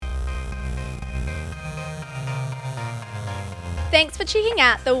Thanks for checking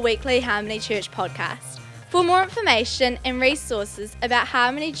out the weekly Harmony Church podcast. For more information and resources about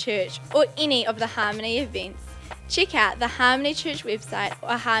Harmony Church or any of the Harmony events, check out the Harmony Church website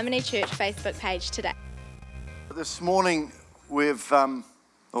or Harmony Church Facebook page today. This morning,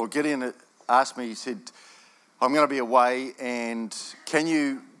 Gideon asked me, he said, I'm going to be away, and can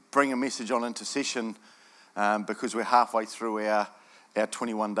you bring a message on intercession because we're halfway through our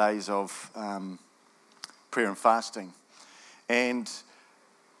 21 days of prayer and fasting. And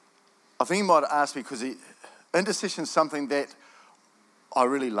I think he might have asked me because intercession is something that I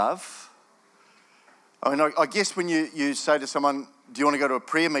really love. I mean, I guess when you say to someone, do you want to go to a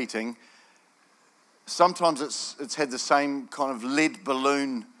prayer meeting? Sometimes it's had the same kind of lead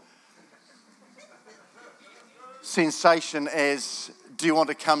balloon sensation as, do you want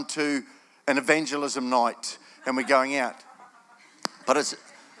to come to an evangelism night and we're going out?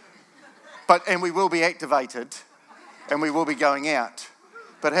 And we will be activated and we will be going out.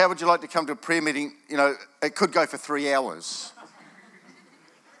 But how would you like to come to a prayer meeting? You know, it could go for 3 hours.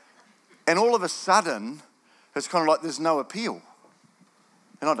 And all of a sudden, it's kind of like there's no appeal.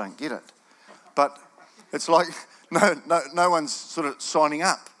 And I don't get it. But it's like no one's sort of signing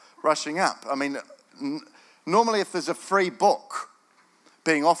up, rushing up. I mean, normally if there's a free book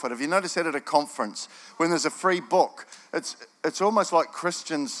being offered, have you noticed that at a conference? When there's a free book, it's almost like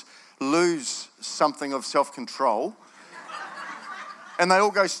Christians lose something of self-control and they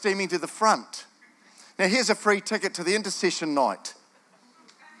all go steaming to the front. Now here's a free ticket to the intercession night.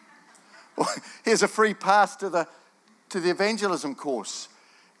 Here's a free pass to the evangelism course.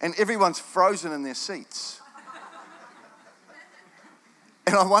 And everyone's frozen in their seats.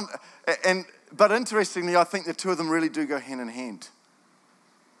 But interestingly, I think the two of them really do go hand in hand.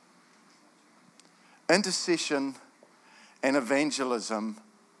 Intercession and evangelism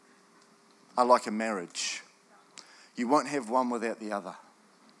are like a marriage. You won't have one without the other.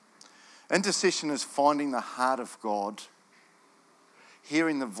 Intercession is finding the heart of God,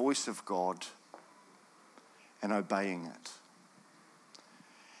 hearing the voice of God, and obeying it.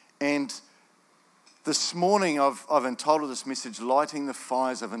 And this morning I've entitled this message, Lighting the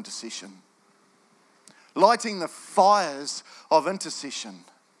Fires of Intercession. Lighting the fires of intercession.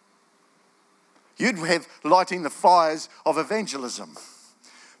 You'd have lighting the fires of evangelism.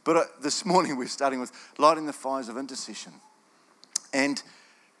 But this morning we're starting with lighting the fires of intercession. And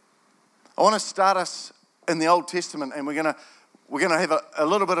I want to start us in the Old Testament, and we're going to have a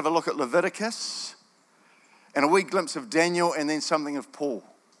little bit of a look at Leviticus and a wee glimpse of Daniel and then something of Paul.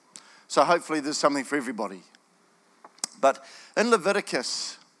 So hopefully there's something for everybody. But in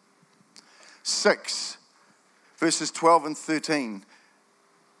Leviticus 6, verses 12 and 13,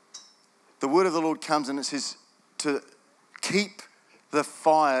 the word of the Lord comes and it says to keep the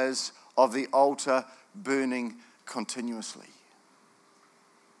fires of the altar burning continuously.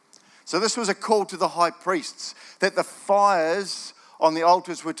 So this was a call to the high priests that the fires on the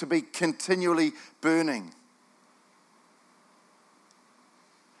altars were to be continually burning.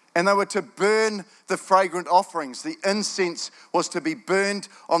 And they were to burn the fragrant offerings. The incense was to be burned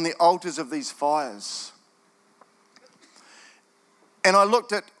on the altars of these fires. And I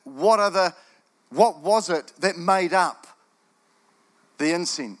looked at what was it that made up the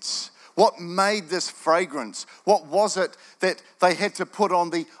incense? What made this fragrance? What was it that they had to put on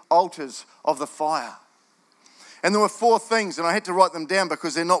the altars of the fire? And there were 4 things, and I had to write them down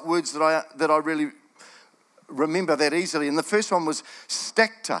because they're not words that I really remember that easily. And the first one was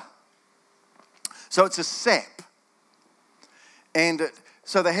stector. So it's a sap. And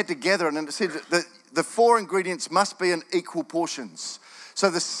so they had to gather it, and it said that the 4 ingredients must be in equal portions. So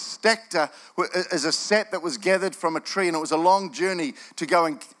the stector is a sap that was gathered from a tree, and it was a long journey to go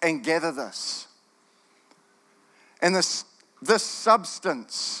and gather this. And this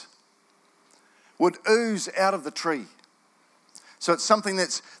substance would ooze out of the tree. So it's something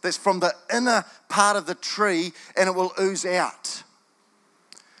that's from the inner part of the tree, and it will ooze out.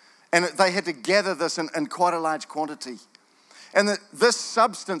 And they had to gather this in quite a large quantity. And this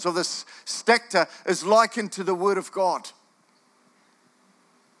substance, or this stector, is likened to the Word of God.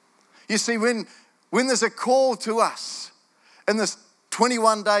 You see, when there's a call to us in this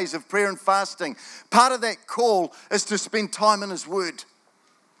 21 days of prayer and fasting, part of that call is to spend time in His Word.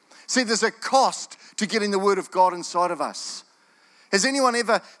 See, there's a cost to getting the Word of God inside of us. Has anyone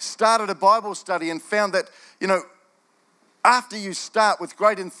ever started a Bible study and found that, after you start with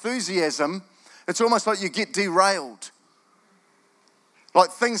great enthusiasm, it's almost like you get derailed?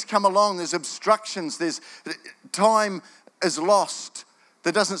 Like things come along, there's obstructions, time is lost.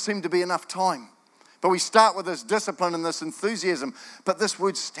 There doesn't seem to be enough time. But we start with this discipline and this enthusiasm. But this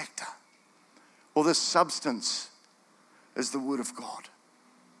word stector, or this substance, is the Word of God.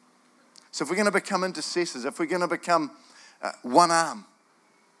 So if we're going to become intercessors, if we're going to become one arm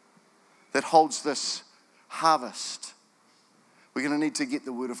that holds this harvest, we're going to need to get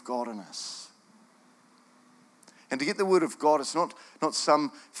the Word of God in us. And to get the Word of God, it's not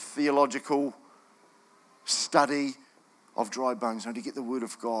some theological study of dry bones. No, to get the Word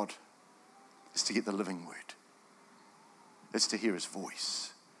of God is to get the living Word. It's to hear His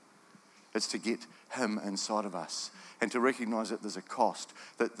voice. It's to get Him inside of us and to recognize that there's a cost,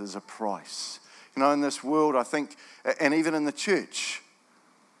 that there's a price. You know, in this world, I think, and even in the church,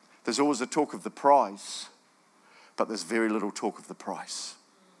 there's always a talk of the prize, but there's very little talk of the price.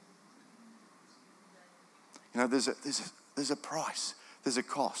 You know, there's a price, there's a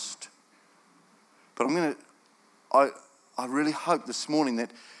cost. But I really hope this morning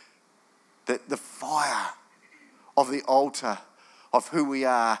that the fire of the altar of who we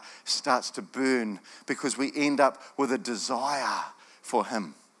are starts to burn, because we end up with a desire for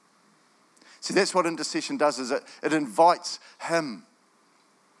Him. See, that's what intercession does, is it invites Him.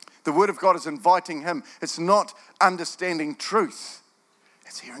 The Word of God is inviting Him. It's not understanding truth.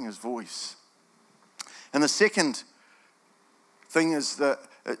 It's hearing His voice. And the second thing is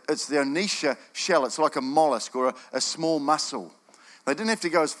it's the onychia shell. It's like a mollusk or a small mussel. They didn't have to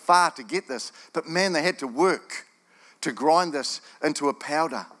go as far to get this, but man, they had to work to grind this into a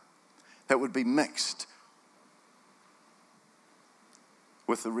powder that would be mixed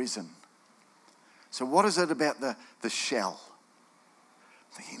with the resin. So what is it about the shell?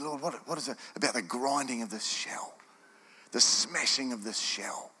 I'm thinking, Lord, what is it about the grinding of this shell? The smashing of this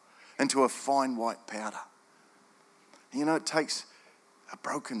shell into a fine white powder. And you know, it takes a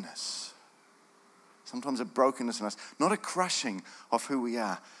brokenness. Sometimes a brokenness in us. Not a crushing of who we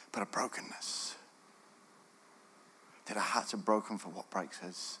are, but a brokenness. That our hearts are broken for what breaks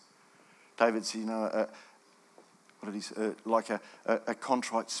His. David said, you know, what did he say? Like a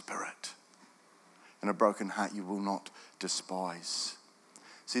contrite spirit and a broken heart you will not despise.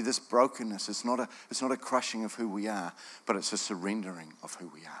 See, this brokenness is not a crushing of who we are, but it's a surrendering of who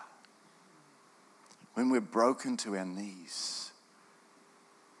we are. When we're broken to our knees,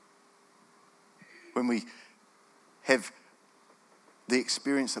 when we have the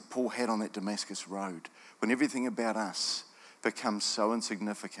experience that Paul had on that Damascus road, when everything about us becomes so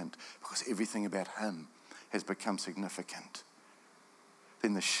insignificant because everything about Him has become significant,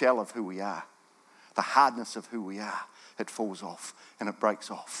 then the shell of who we are, the hardness of who we are, it falls off and it breaks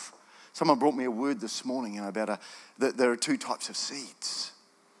off. Someone brought me a word this morning, you know, about that there are two types of seeds.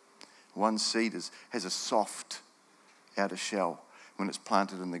 One seed has a soft outer shell. When it's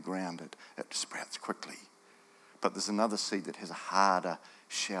planted in the ground, it sprouts quickly. But there's another seed that has a harder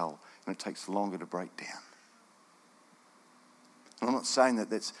shell, and it takes longer to break down. And I'm not saying that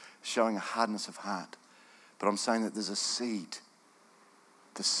that's showing a hardness of heart, but I'm saying that there's a seed,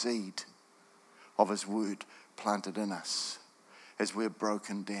 the seed of His word planted in us. As we're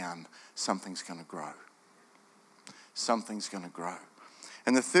broken down, something's going to grow. Something's going to grow.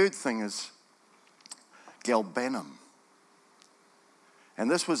 And the third thing is galbanum. And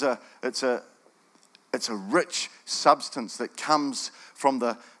this was it's a rich substance that comes from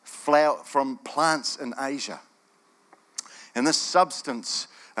the flower, from plants in Asia. And this substance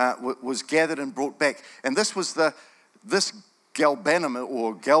was gathered and brought back. And this was this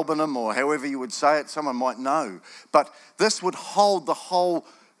galbanum or however you would say it, someone might know. But this would hold the whole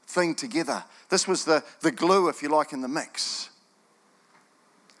thing together. This was the glue, if you like, in the mix.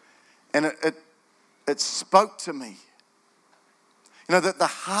 And it spoke to me. You know, that the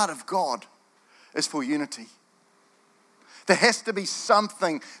heart of God is for unity. There has to be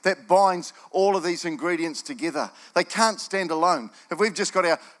something that binds all of these ingredients together. They can't stand alone. If we've just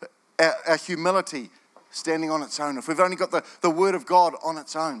got our humility standing on its own, if we've only got the Word of God on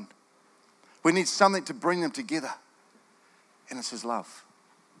its own, we need something to bring them together. And it's His love.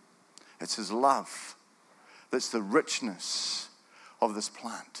 It's His love that's the richness of this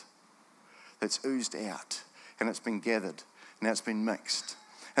plant that's oozed out, and it's been gathered. Now it's been mixed.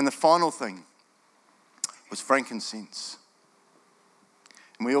 And the final thing was frankincense.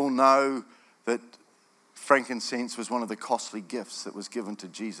 And we all know that frankincense was one of the costly gifts that was given to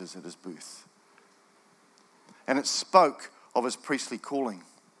Jesus at His birth. And it spoke of His priestly calling.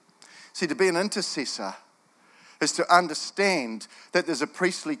 See, to be an intercessor is to understand that there's a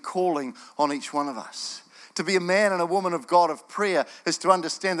priestly calling on each one of us. To be a man and a woman of God of prayer is to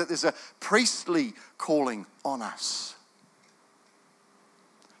understand that there's a priestly calling on us.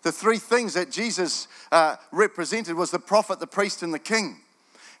 The three things that Jesus represented was the prophet, the priest, and the king.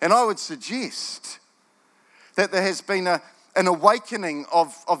 And I would suggest that there has been an awakening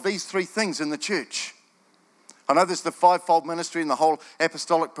of these three things in the church. I know there's the fivefold ministry and the whole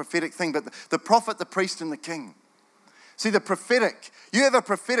apostolic prophetic thing, but the prophet, the priest, and the king. See, the prophetic, you have a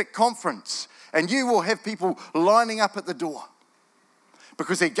prophetic conference and you will have people lining up at the door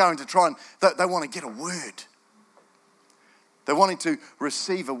because they're going to try and, they want to get a word. They're wanting to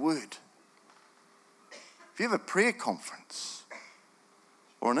receive a word. If you have a prayer conference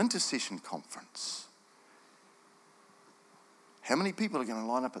or an intercession conference, how many people are going to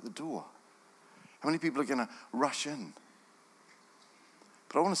line up at the door? How many people are going to rush in?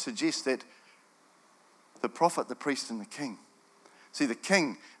 But I want to suggest that the prophet, the priest, and the king. See, the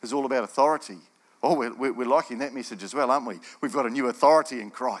king is all about authority. Oh, we're liking that message as well, aren't we? We've got a new authority in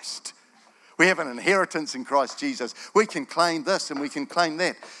Christ. We have an inheritance in Christ Jesus. We can claim this and we can claim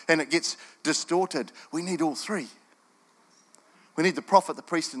that, and it gets distorted. We need all three. We need the prophet, the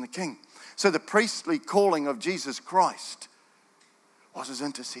priest, and the king. So the priestly calling of Jesus Christ was his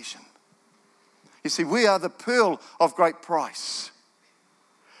intercession. You see, we are the pearl of great price.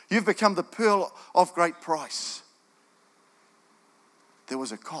 You've become the pearl of great price. There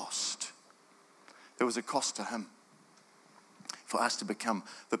was a cost. There was a cost to him for us to become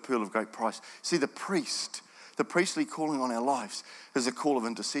the pearl of great price. See, the priestly calling on our lives is a call of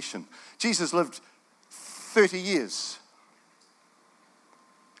intercession. Jesus lived 30 years,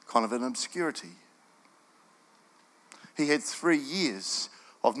 kind of in obscurity. He had 3 years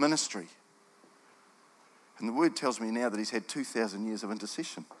of ministry. And the word tells me now that he's had 2,000 years of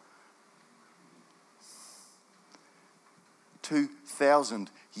intercession.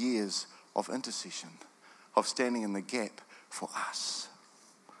 2,000 years of intercession, of standing in the gap for us,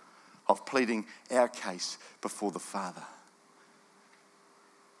 of pleading our case before the Father,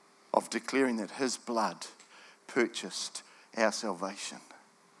 of declaring that his blood purchased our salvation.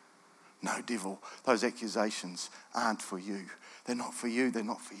 No, devil, those accusations aren't for you. They're not for you, they're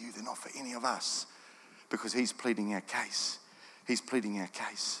not for you, they're not for any of us, because he's pleading our case. He's pleading our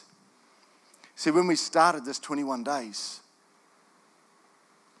case. See, when we started this 21 days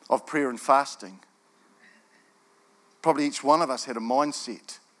of prayer and fasting, probably each one of us had a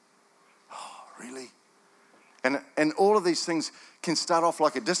mindset. Oh, really? And all of these things can start off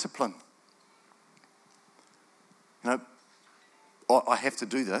like a discipline. You know, I have to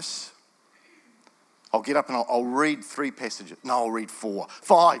do this. I'll get up and I'll read 3 passages. No, I'll read 4,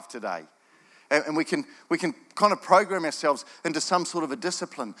 5 today. And we can kind of program ourselves into some sort of a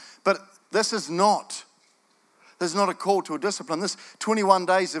discipline. But this is not. There's not a call to a discipline. This 21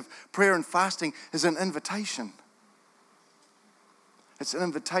 days of prayer and fasting is an invitation. It's an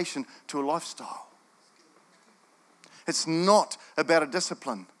invitation to a lifestyle. It's not about a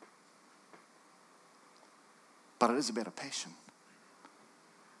discipline, but it is about a passion.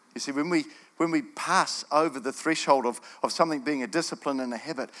 You see, when we pass over the threshold of something being a discipline and a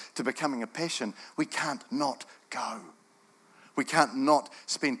habit to becoming a passion, we can't not go. We can't not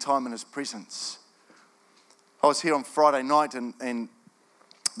spend time in his presence. I was here on Friday night and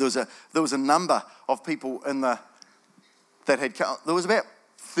there was a number of people that had come. There was about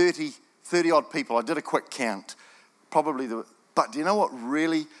 30 odd people. I did a quick count. But do you know what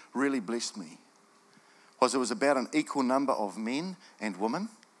really, really blessed me? Was it was about an equal number of men and women.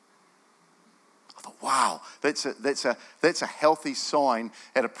 I thought, wow, that's a healthy sign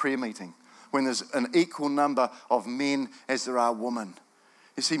at a prayer meeting when there's an equal number of men as there are women.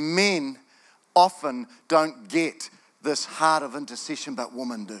 You see, men often don't get this heart of intercession, but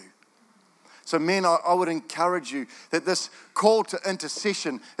women do. So men, I would encourage you that this call to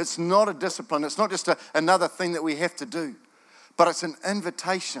intercession, it's not a discipline. It's not just another thing that we have to do, but it's an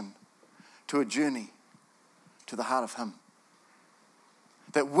invitation to a journey to the heart of him.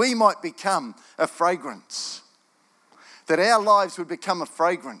 That we might become a fragrance. That our lives would become a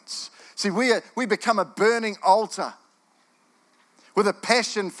fragrance. See, we become a burning altar with a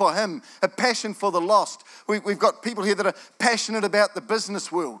passion for him, a passion for the lost. We've got people here that are passionate about the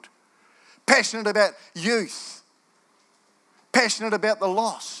business world, passionate about youth, passionate about the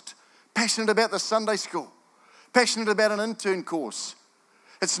lost, passionate about the Sunday school, passionate about an intern course.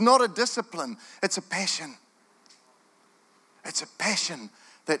 It's not a discipline, it's a passion. It's a passion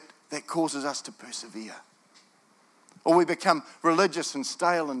that causes us to persevere. Or we become religious and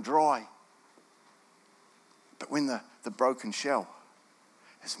stale and dry. But when the broken shell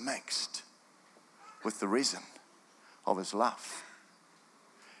is mixed with the resin of his love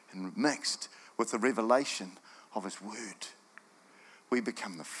and mixed with the revelation of his word, we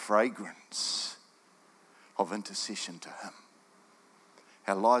become the fragrance of intercession to him.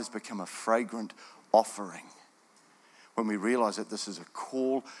 Our lives become a fragrant offering when we realize that this is a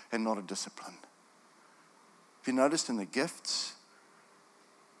call and not a discipline. Have you noticed in the gifts,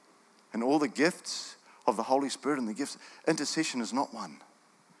 and all the gifts of the Holy Spirit and the gifts. Intercession is not one.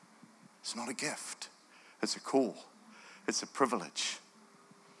 It's not a gift. It's a call. It's a privilege.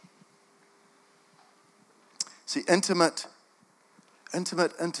 See, intimate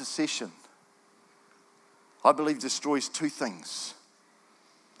intercession, I believe, destroys two things.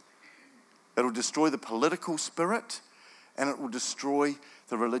 It will destroy the political spirit, and it will destroy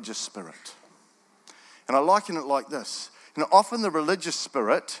the religious spirit. And I liken it like this. Often the religious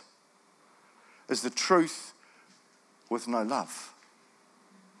spirit is the truth with no love.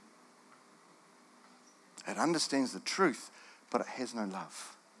 It understands the truth, but it has no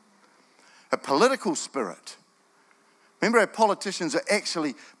love. A political spirit. Remember, our politicians are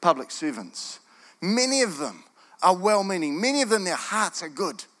actually public servants. Many of them are well-meaning. Many of them, their hearts are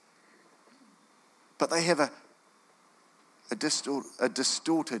good. But they have a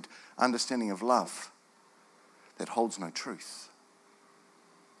distorted understanding of love that holds no truth.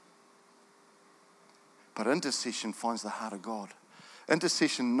 But intercession finds the heart of God.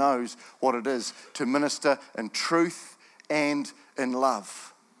 Intercession knows what it is to minister in truth and in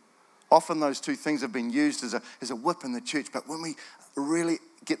love. Often those two things have been used as a whip in the church, but when we really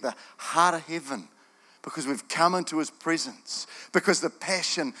get the heart of heaven, because we've come into his presence, because the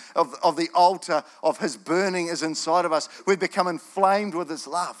passion of the altar of his burning is inside of us, we've become inflamed with his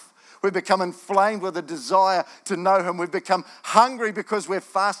love. We've become inflamed with a desire to know him. We've become hungry because we're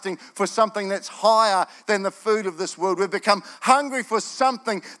fasting for something that's higher than the food of this world. We've become hungry for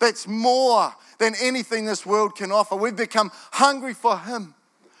something that's more than anything this world can offer. We've become hungry for him,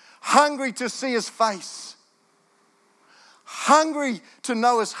 hungry to see his face, hungry to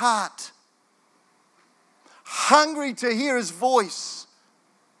know his heart, hungry to hear his voice,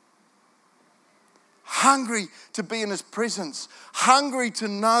 hungry to be in his presence, hungry to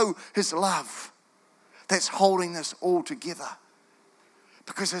know his love. That's holding this all together,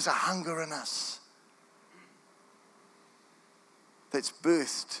 because there's a hunger in us that's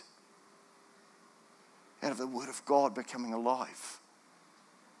birthed out of the Word of God becoming alive,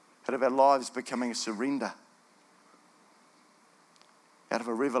 out of our lives becoming a surrender, out of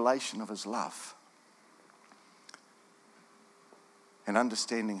a revelation of his love, and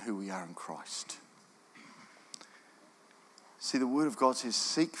understanding who we are in Christ. See, the Word of God says,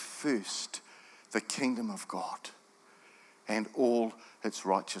 seek first the kingdom of God and all its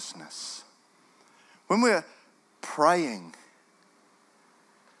righteousness. When we're praying,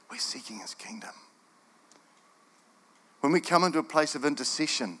 we're seeking his kingdom. When we come into a place of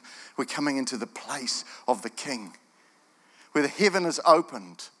intercession, we're coming into the place of the King, where the heaven is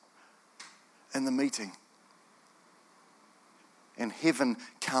opened in the meeting, and heaven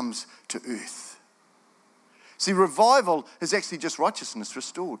comes to earth. See, revival is actually just righteousness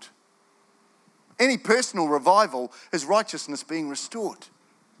restored. Any personal revival is righteousness being restored.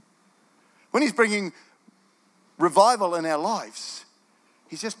 When he's bringing revival in our lives,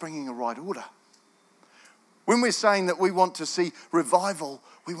 he's just bringing a right order. When we're saying that we want to see revival,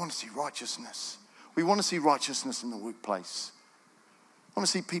 we want to see righteousness. We want to see righteousness in the workplace. We want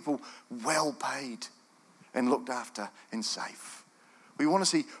to see people well paid and looked after and safe. We want to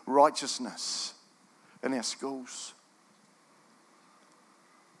see righteousness in our schools.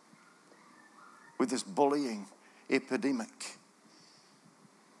 With this bullying epidemic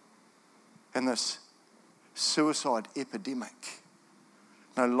and this suicide epidemic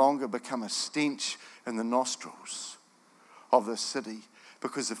no longer become a stench in the nostrils of the city,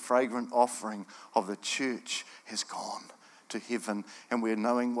 because the fragrant offering of the church has gone to heaven, and we're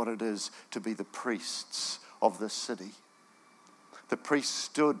knowing what it is to be the priests of this city. The priests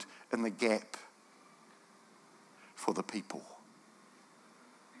stood in the gap for the people.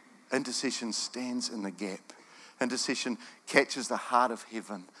 Intercession stands in the gap. Intercession catches the heart of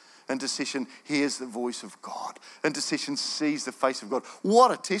heaven. Intercession hears the voice of God. Intercession sees the face of God.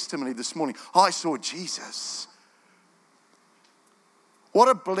 What a testimony this morning. I saw Jesus. What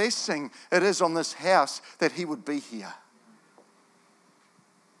a blessing it is on this house that he would be here.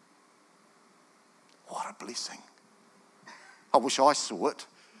 What a blessing. I wish I saw it.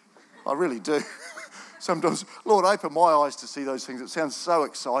 I really do. Sometimes, Lord, open my eyes to see those things. It sounds so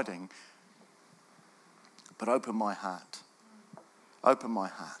exciting. But open my heart. Open my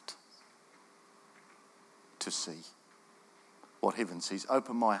heart to see what heaven sees.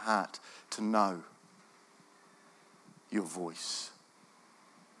 Open my heart to know your voice.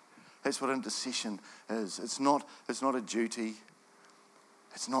 That's what intercession is. It's not a duty.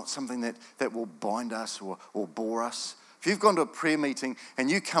 It's not something that will bind us or bore us. If you've gone to a prayer meeting and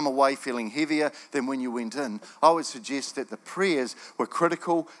you come away feeling heavier than when you went in, I would suggest that the prayers were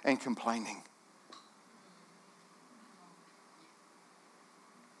critical and complaining.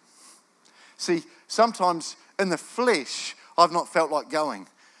 See, sometimes in the flesh, I've not felt like going.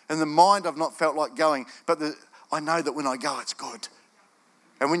 In the mind, I've not felt like going. But I know that when I go, it's good.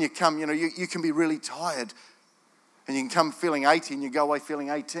 And when you come, you can be really tired. And you can come feeling 80 and you go away feeling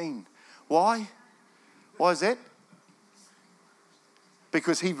 18. Why? Why is that?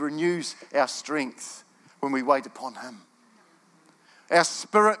 Because he renews our strength when we wait upon him. Our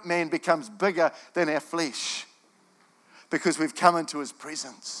spirit man becomes bigger than our flesh because we've come into his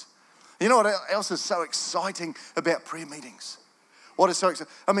presence. You know what else is so exciting about prayer meetings? What is so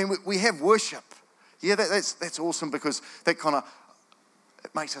exciting? I mean, we have worship. Yeah, that's awesome because that kind of,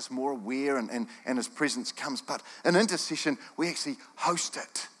 it makes us more aware and his presence comes. But in intercession, we actually host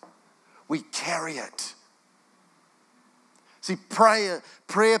it. We carry it. See, prayer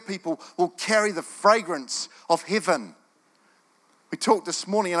people will carry the fragrance of heaven. We talked this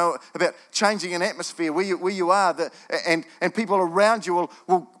morning, about changing an atmosphere where you are, and people around you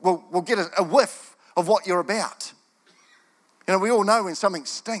will get a whiff of what you're about. We all know when something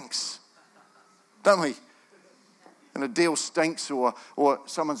stinks, don't we? And a deal stinks or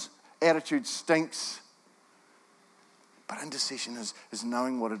someone's attitude stinks. But intercession is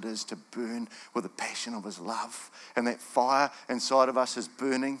knowing what it is to burn with the passion of his love. And that fire inside of us is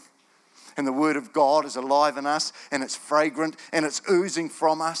burning. And the word of God is alive in us, and it's fragrant, and it's oozing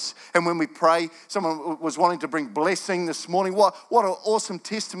from us. And when we pray, someone was wanting to bring blessing this morning. What an awesome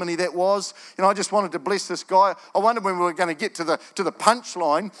testimony that was. I just wanted to bless this guy. I wondered when we were going to get to the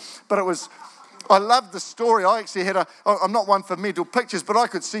punchline, but I loved the story. I actually I'm not one for mental pictures, but I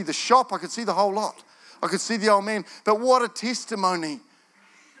could see the shop, I could see the whole lot. I could see the old man. But what a testimony.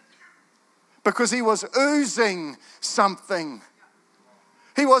 Because he was oozing something.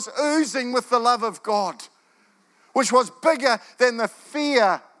 He was oozing with the love of God, which was bigger than the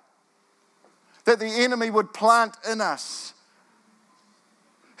fear that the enemy would plant in us.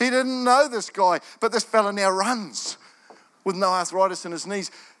 He didn't know this guy, but this fella now runs with no arthritis in his knees.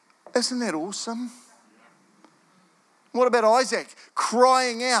 Isn't that awesome? What about Isaac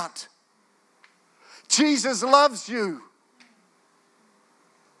crying out? Jesus loves you.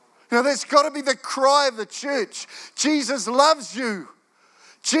 That's got to be the cry of the church. Jesus loves you.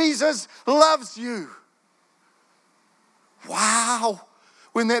 Jesus loves you. Wow.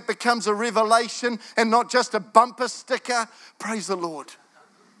 When that becomes a revelation and not just a bumper sticker, praise the Lord.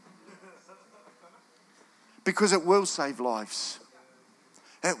 Because it will save lives.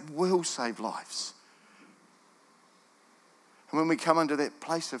 It will save lives. And when we come into that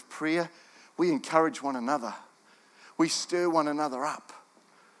place of prayer, we encourage one another. We stir one another up.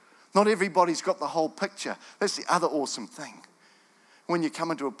 Not everybody's got the whole picture. That's the other awesome thing. When you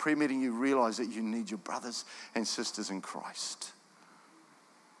come into a prayer meeting, you realize that you need your brothers and sisters in Christ.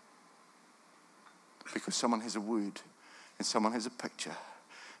 Because someone has a word, and someone has a picture,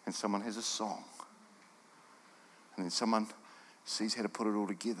 and someone has a song. And then someone sees how to put it all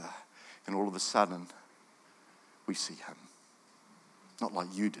together, and all of a sudden, we see him. Not like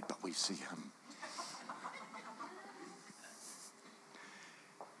you did, but we see him.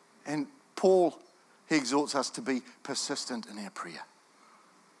 And Paul, he exhorts us to be persistent in our prayer.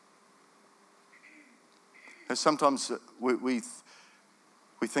 And sometimes we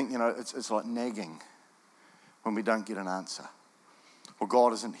think, it's like nagging when we don't get an answer, or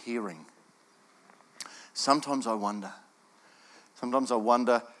God isn't hearing. Sometimes I wonder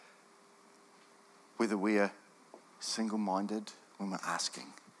whether we're single-minded when we're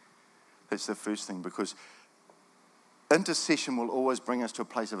asking. That's the first thing, because intercession will always bring us to a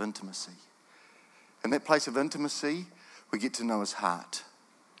place of intimacy. In that place of intimacy, we get to know his heart.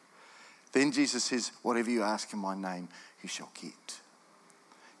 Then Jesus says, whatever you ask in my name, you shall get.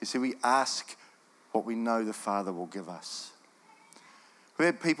 You see, we ask what we know the Father will give us. We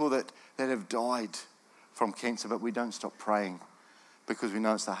have people that have died from cancer, but we don't stop praying because we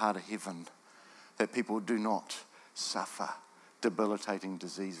know it's the heart of heaven that people do not suffer debilitating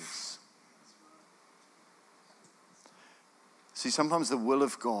diseases. See, sometimes the will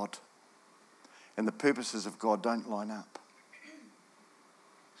of God and the purposes of God don't line up.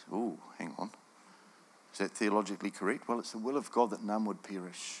 So, hang on. Is that theologically correct? Well, it's the will of God that none would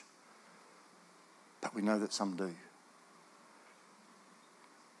perish. But we know that some do.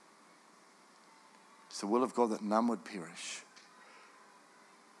 It's the will of God that none would perish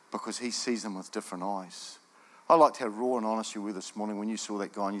because he sees them with different eyes. I liked how raw and honest you were this morning when you saw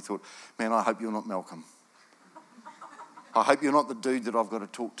that guy and you thought, man, I hope you're not Malcolm. I hope you're not the dude that I've got to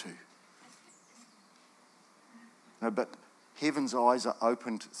talk to. No, but heaven's eyes are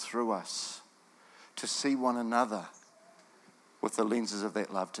opened through us to see one another with the lenses of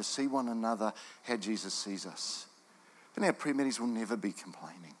that love, to see one another how Jesus sees us. And our prayer meetings will never be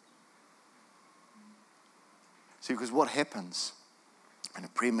complaining. See, because what happens in a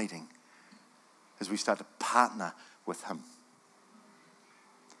prayer meeting is we start to partner with him.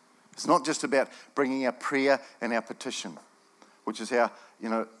 It's not just about bringing our prayer and our petition, which is how,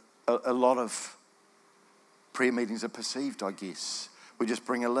 a lot of prayer meetings are perceived, I guess. We just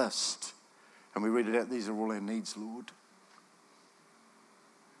bring a list and we read it out. These are all our needs, Lord.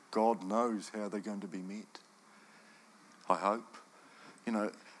 God knows how they're going to be met. I hope.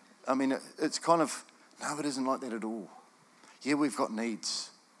 It's kind of, no, it isn't like that at all. Yeah, we've got needs.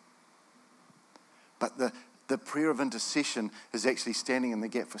 But the prayer of intercession is actually standing in the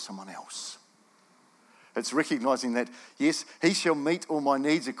gap for someone else. It's recognizing that, yes, he shall meet all my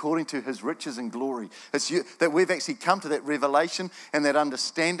needs according to his riches and glory. It's that we've actually come to that revelation and that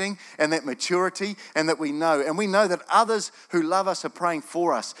understanding and that maturity, and that we know. And we know that others who love us are praying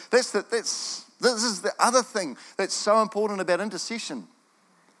for us. This is the other thing that's so important about intercession,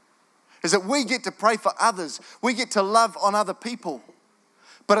 is that we get to pray for others. We get to love on other people.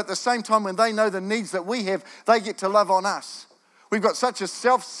 But at the same time, when they know the needs that we have, they get to love on us. We've got such a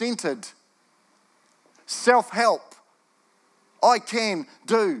self-centered, self-help, I can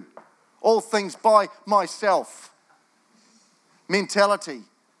do all things by myself mentality.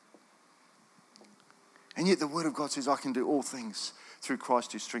 And yet the Word of God says I can do all things through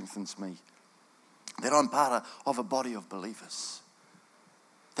Christ who strengthens me. That I'm part of a body of believers.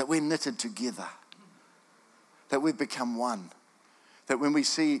 That we're knitted together. That we've become one. That when we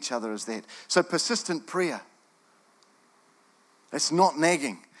see each other as that. So persistent prayer. It's not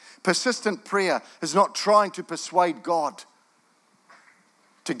nagging. Persistent prayer is not trying to persuade God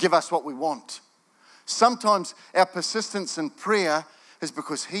to give us what we want. Sometimes our persistence in prayer is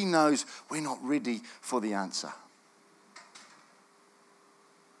because he knows we're not ready for the answer.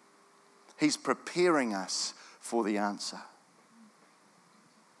 He's preparing us for the answer.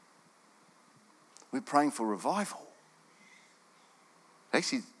 We're praying for revival.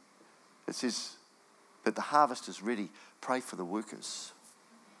 Actually, it says that the harvest is ready. Pray for the workers.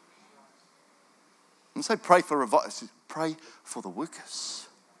 And say pray for revival. It says pray for the workers.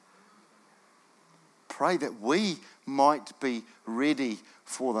 Pray that we might be ready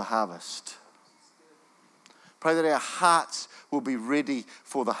for the harvest. Pray that our hearts will be ready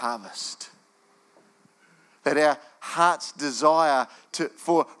for the harvest. That our heart's desire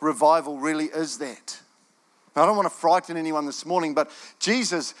for revival really is that. Now, I don't want to frighten anyone this morning, but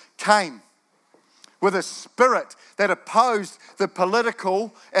Jesus came with a spirit that opposed the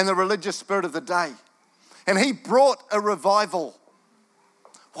political and the religious spirit of the day. And he brought a revival.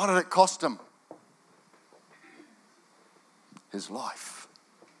 What did it cost him? His life.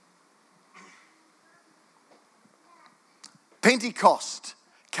 Pentecost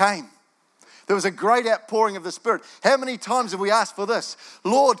came. There was a great outpouring of the Spirit. How many times have we asked for this?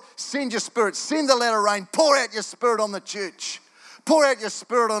 Lord, send your Spirit. Send the latter rain. Pour out your Spirit on the church. Pour out your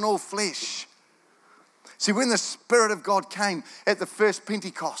Spirit on all flesh. See, when the Spirit of God came at the first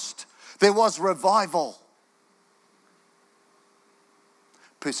Pentecost, there was revival.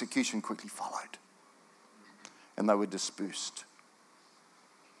 Persecution quickly followed. And they were dispersed.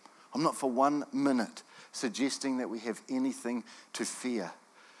 I'm not for 1 minute suggesting that we have anything to fear.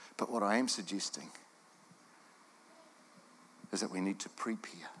 But what I am suggesting is that we need to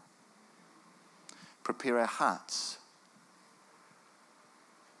prepare. Prepare our hearts.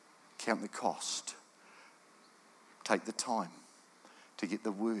 Count the cost. Take the time to get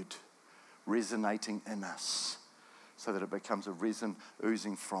the word resonating in us so that it becomes a resin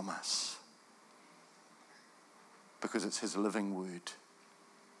oozing from us. Because it's his living word.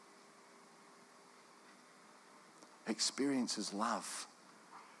 Experience his love.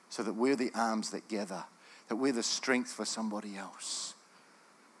 So that we're the arms that gather, that we're the strength for somebody else,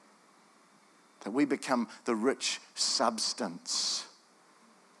 that we become the rich substance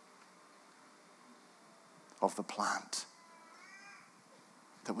of the plant,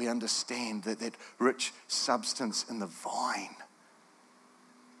 that we understand that that rich substance in the vine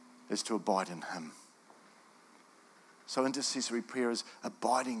is to abide in him. So intercessory prayer is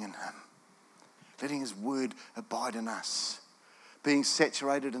abiding in him, letting his word abide in us. Being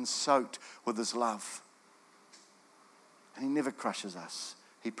saturated and soaked with his love. And he never crushes us.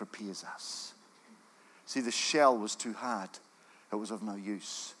 He prepares us. See, the shell was too hard. It was of no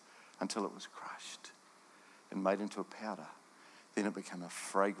use until it was crushed and made into a powder. Then it became a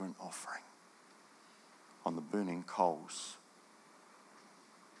fragrant offering on the burning coals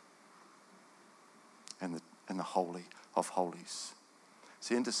and the Holy of Holies.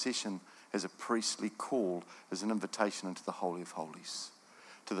 See, intercession as a priestly call, as an invitation into the Holy of Holies,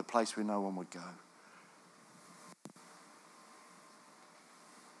 to the place where no one would go.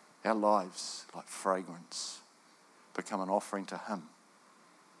 Our lives like fragrance become an offering to him.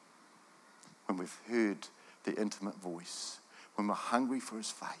 When we've heard the intimate voice, when we're hungry for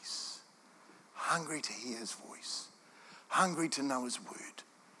his face, hungry to hear his voice, hungry to know his word,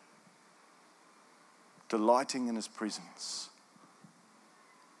 delighting in his presence.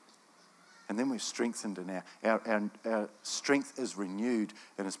 And then we're strengthened in our strength is renewed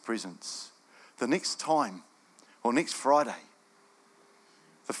in his presence. The next time, or next Friday,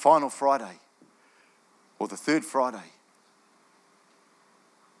 the final Friday, or the third Friday,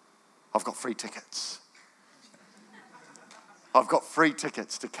 I've got free tickets. I've got free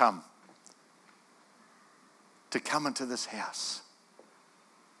tickets to come into this house,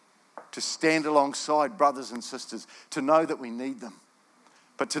 to stand alongside brothers and sisters, to know that we need them,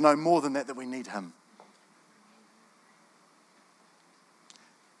 but to know more than that, that we need him.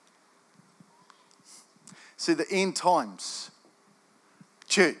 See, the end times,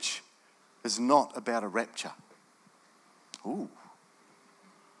 church, is not about a rapture. Ooh.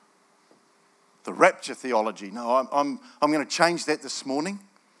 The rapture theology. No, I'm going to change that this morning.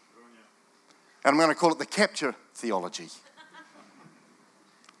 And I'm going to call it the capture theology.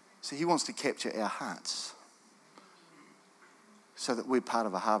 See, he wants to capture our hearts so that we're part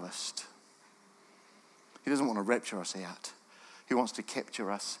of a harvest. He doesn't want to rapture us out. He wants to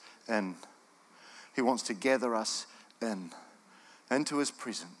capture us in. He wants to gather us into his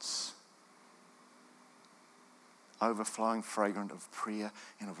presence. Overflowing fragrant of prayer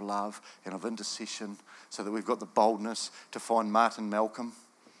and of love and of intercession, so that we've got the boldness to find Martin Malcolm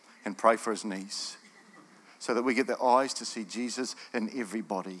and pray for his knees, so that we get the eyes to see Jesus in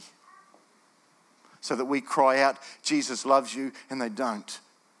everybody, so that we cry out, Jesus loves you, and they don't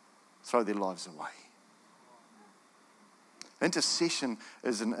throw their lives away. Intercession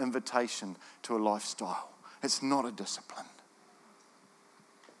is an invitation to a lifestyle. It's not a discipline.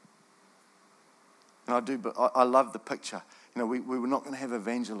 And I love the picture. You know, we were not going to have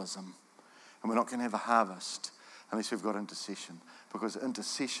evangelism, and we're not going to have a harvest unless we've got intercession, because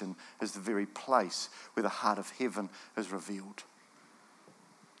intercession is the very place where the heart of heaven is revealed.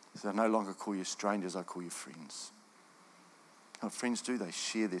 So I no longer call you strangers, I call you friends. And what friends do, they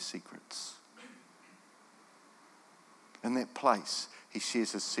share their secrets. In that place, he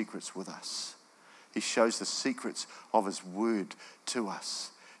shares his secrets with us. He shows the secrets of his word to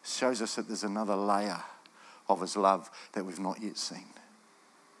us. Shows us that there's another layer of his love that we've not yet seen.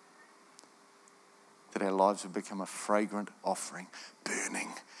 That our lives have become a fragrant offering,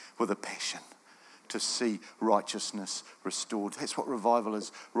 burning with a passion to see righteousness restored. That's what revival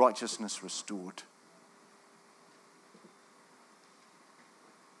is, righteousness restored.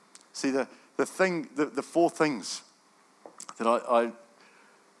 See, the four things that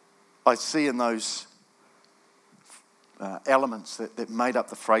I see in those elements that made up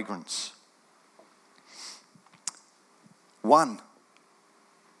the fragrance. One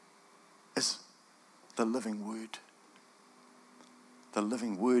is the living word. The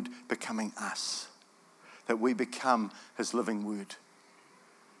living word becoming us. That we become his living word.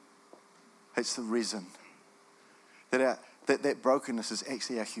 It's the reason. That brokenness is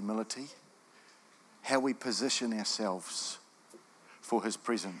actually our humility. How we position ourselves for his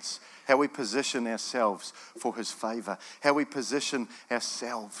presence. How we position ourselves for his favor. How we position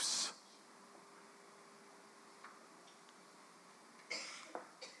ourselves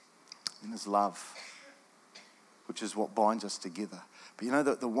in his love, which is what binds us together. But you know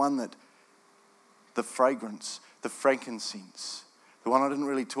that the one that, the fragrance, the frankincense, the one I didn't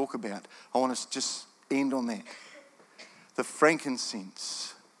really talk about, I want to just end on that. The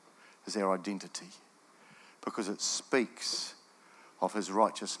frankincense is our identity, because it speaks of his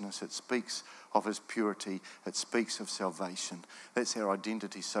righteousness, it speaks of his purity, it speaks of salvation. That's our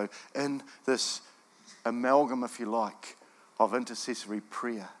identity. So in this amalgam, if you like, of intercessory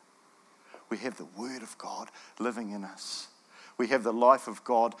prayer, we have the word of God living in us. We have the life of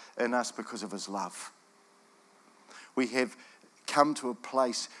God in us because of his love. We have come to a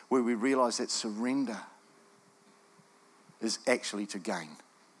place where we realize that surrender is actually to gain.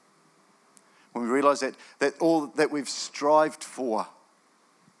 When we realize that all that we've strived for,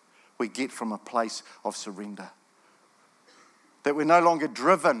 we get from a place of surrender. That we're no longer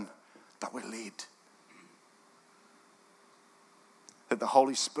driven, but we're led. That the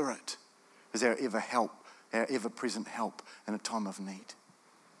Holy Spirit is our ever help, our ever-present help in a time of need.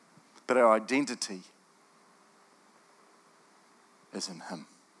 But our identity is in him.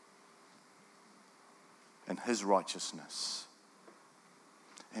 In his righteousness.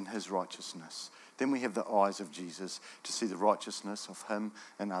 In his righteousness. Then we have the eyes of Jesus to see the righteousness of him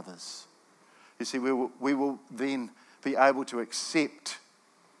and others. You see, we will then be able to accept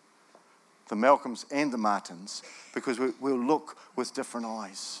the Malcolms and the Martins, because we'll look with different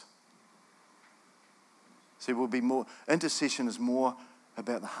eyes. See, intercession is more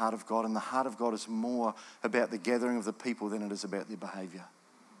about the heart of God, and the heart of God is more about the gathering of the people than it is about their behaviour.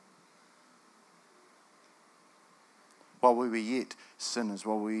 While we were yet sinners,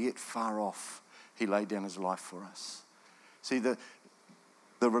 while we were yet far off, he laid down his life for us. See, the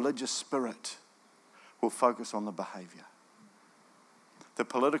religious spirit will focus on the behaviour. The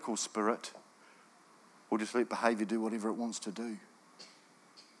political spirit will just let behaviour do whatever it wants to do.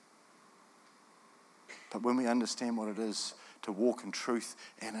 But when we understand what it is to walk in truth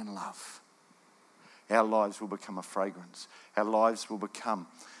and in love, our lives will become a fragrance. Our lives will become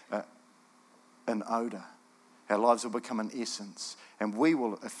an odour. Our lives will become an essence, and we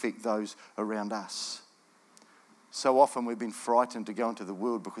will affect those around us. So often we've been frightened to go into the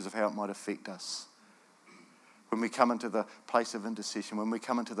world because of how it might affect us. When we come into the place of intercession, when we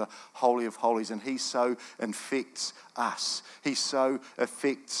come into the Holy of Holies, and he so infects us, he so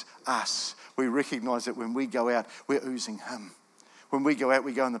affects us, we recognise that when we go out, we're oozing him. When we go out,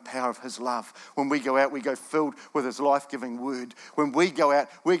 we go in the power of his love. When we go out, we go filled with his life-giving word. When we go out,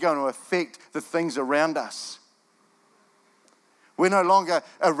 we're going to affect the things around us. We're no longer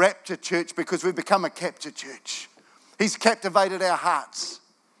a rapture church because we've become a capture church. He's captivated our hearts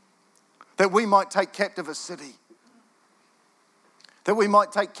that we might take captive a city, that we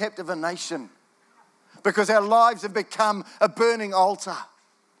might take captive a nation, because our lives have become a burning altar.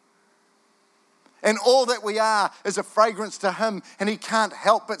 And all that we are is a fragrance to him, and he can't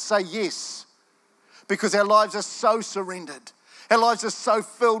help but say yes, because our lives are so surrendered. Our lives are so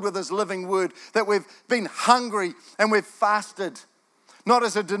filled with his living word that we've been hungry and we've fasted. Not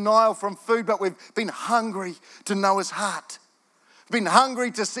as a denial from food, but we've been hungry to know his heart. Been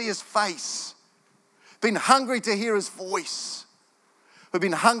hungry to see his face. Been hungry to hear his voice. We've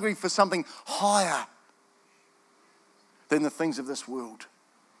been hungry for something higher than the things of this world.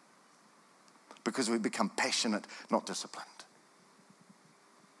 Because we've become passionate, not disciplined.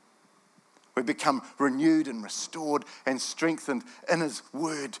 We've become renewed and restored and strengthened in his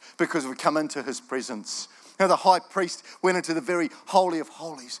word because we've come into his presence. Now, the high priest went into the very holy of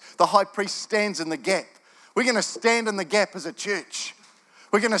holies. The high priest stands in the gap. We're going to stand in the gap as a church.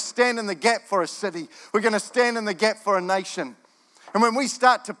 We're going to stand in the gap for a city. We're going to stand in the gap for a nation. And when we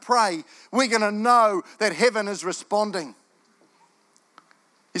start to pray, we're going to know that heaven is responding.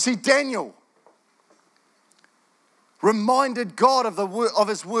 You see, Daniel reminded God of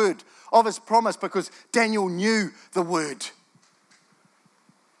his word, of his promise, because Daniel knew the word.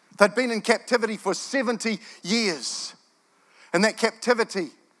 They'd been in captivity for 70 years. And that captivity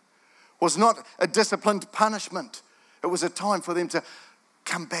was not a disciplined punishment. It was a time for them to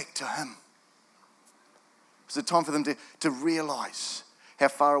come back to him. It was a time for them to realise how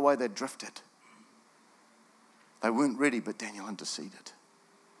far away they'd drifted. They weren't ready, but Daniel interceded.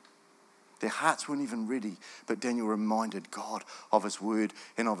 Their hearts weren't even ready, but Daniel reminded God of his word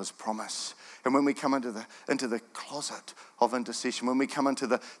and of his promise. And when we come into the closet of intercession, when we come into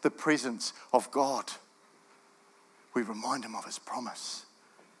the presence of God, we remind him of his promise.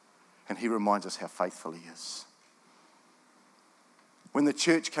 And he reminds us how faithful he is. When the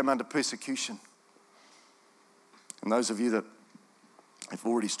church came under persecution, and those of you that have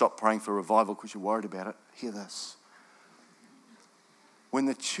already stopped praying for revival because you're worried about it, hear this. When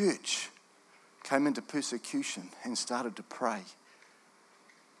the church came into persecution and started to pray,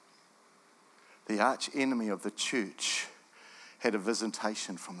 the arch enemy of the church had a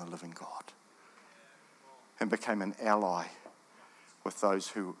visitation from the living God and became an ally with those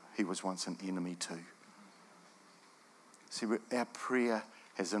who he was once an enemy to. See, our prayer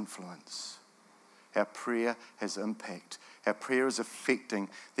has influence. Our prayer has impact. Our prayer is affecting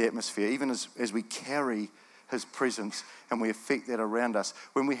the atmosphere, even as we carry his presence and we affect that around us.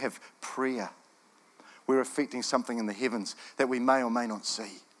 When we have prayer, we're affecting something in the heavens that we may or may not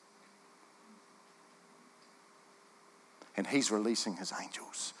see. And he's releasing his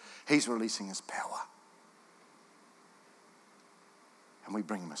angels. He's releasing his power. And we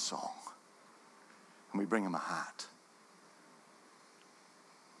bring him a song. And we bring him a heart.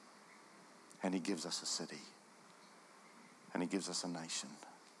 And he gives us a city. And he gives us a nation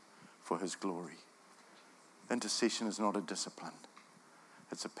for his glory. Intercession is not a discipline.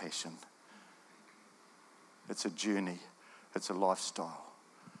 It's a passion. It's a journey. It's a lifestyle.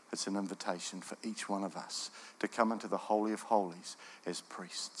 It's an invitation for each one of us to come into the Holy of Holies as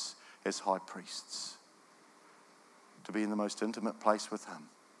priests, as high priests, to be in the most intimate place with him,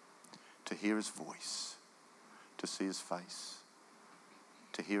 to hear his voice, to see his face,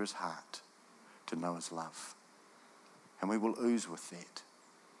 to hear his heart, to know his love. And we will ooze with that.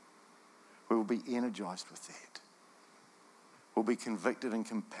 We will be energized with that. We'll be convicted and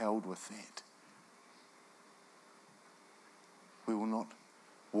compelled with that. We will not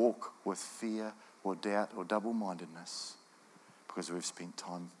walk with fear or doubt or double-mindedness because we've spent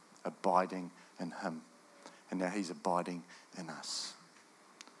time abiding in him. And now he's abiding in us.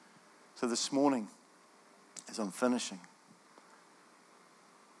 So this morning, as I'm finishing,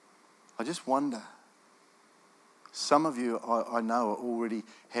 I just wonder, some of you I know already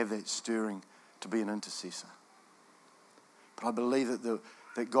have that stirring to be an intercessor. But I believe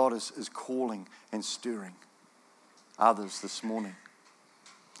that God is calling and stirring others this morning.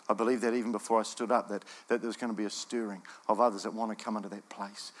 I believe that even before I stood up, that there's going to be a stirring of others that want to come into that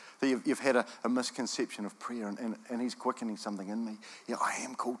place. That you've had a misconception of prayer, and he's quickening something in me. Yeah, I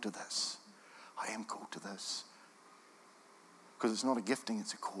am called to this. I am called to this. Because it's not a gifting,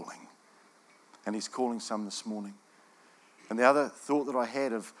 it's a calling. And he's calling some this morning. And the other thought that I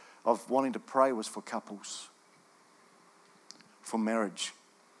had of wanting to pray was for couples. For marriage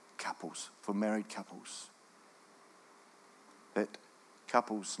couples. For married couples. That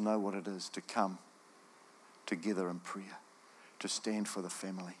couples know what it is to come together in prayer, to stand for the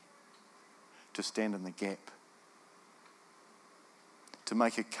family, to stand in the gap, to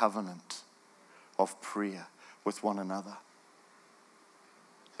make a covenant of prayer with one another.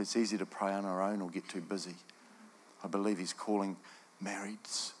 It's easy to pray on our own or get too busy. I believe he's calling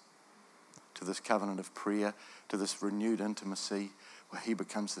marrieds to this covenant of prayer, to this renewed intimacy where he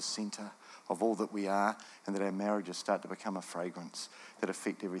becomes the centre of all that we are, and that our marriages start to become a fragrance that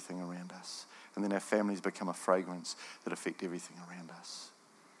affect everything around us. And then our families become a fragrance that affect everything around us.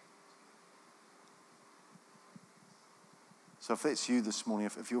 So if that's you this morning,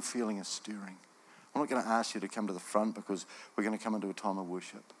 if you're feeling a stirring, I'm not going to ask you to come to the front because we're going to come into a time of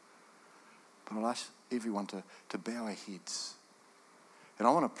worship. But I'll ask everyone to bow our heads. And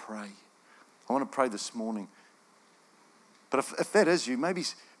I want to pray. I want to pray this morning. But if that is you, maybe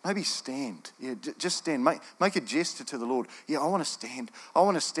stand. Yeah, just stand. Make a gesture to the Lord. Yeah, I want to stand. I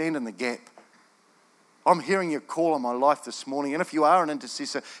want to stand in the gap. I'm hearing your call on my life this morning. And if you are an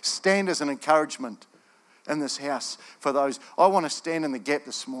intercessor, stand as an encouragement in this house for those. I want to stand in the gap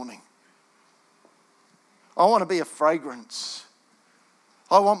this morning. I want to be a fragrance.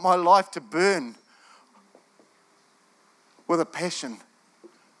 I want my life to burn with a passion.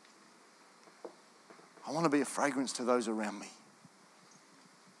 I want to be a fragrance to those around me.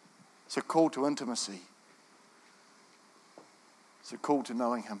 It's a call to intimacy. It's a call to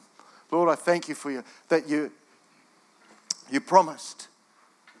knowing him. Lord, I thank you for that you promised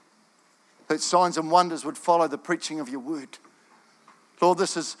that signs and wonders would follow the preaching of your word. Lord,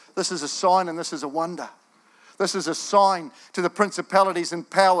 this is a sign and this is a wonder. This is a sign to the principalities and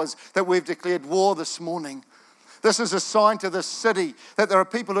powers that we've declared war this morning. This is a sign to this city that there are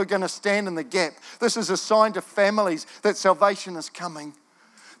people who are going to stand in the gap. This is a sign to families that salvation is coming.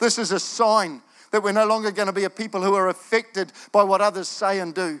 This is a sign that we're no longer going to be a people who are affected by what others say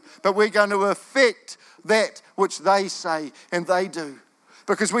and do, but we're going to affect that which they say and they do.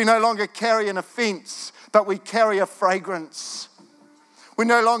 Because we no longer carry an offense, but we carry a fragrance. We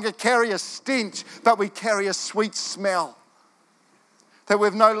no longer carry a stench, but we carry a sweet smell. That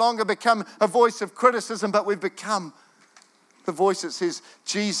we've no longer become a voice of criticism, but we've become the voice that says,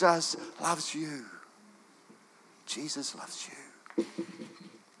 Jesus loves you. Jesus loves you.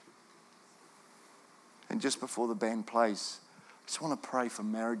 And just before the band plays, I just want to pray for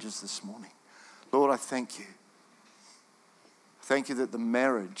marriages this morning. Lord, I thank you. Thank you that the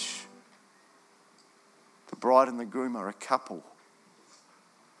marriage, the bride and the groom are a couple.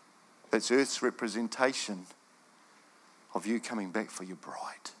 That's earth's representation of you coming back for your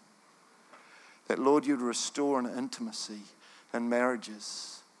bride. That, Lord, you'd restore an intimacy in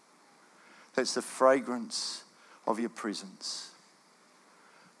marriages. That's the fragrance of your presence.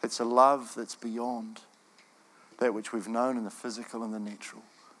 It's a love that's beyond that which we've known in the physical and the natural.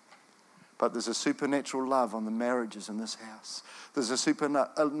 But there's a supernatural love on the marriages in this house. There's a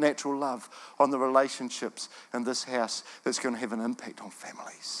supernatural love on the relationships in this house that's going to have an impact on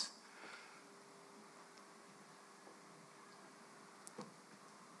families.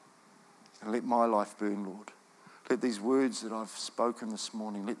 And let my life burn, Lord. Let these words that I've spoken this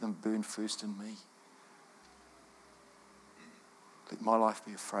morning, let them burn first in me. Let my life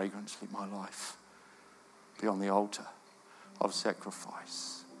be a fragrance. Let my life be on the altar of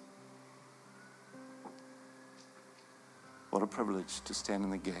sacrifice. What a privilege to stand in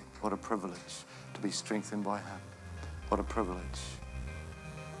the gap. What a privilege to be strengthened by him. What a privilege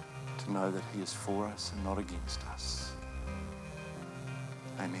to know that he is for us and not against us.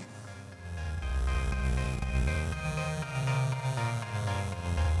 Amen.